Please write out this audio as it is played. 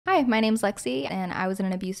Hi, my name's Lexi, and I was in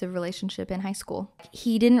an abusive relationship in high school.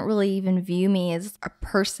 He didn't really even view me as a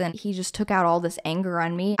person. He just took out all this anger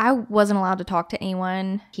on me. I wasn't allowed to talk to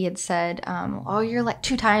anyone. He had said, oh, you're like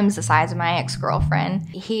 2 times the size of my ex-girlfriend.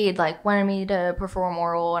 He had like wanted me to perform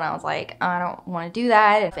oral, and I was like, I don't want to do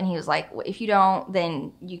that. And he was like, if you don't,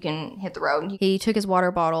 then you can hit the road. He took his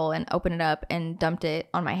water bottle and opened it up and dumped it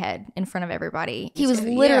on my head in front of everybody. He was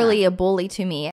literally a bully to me.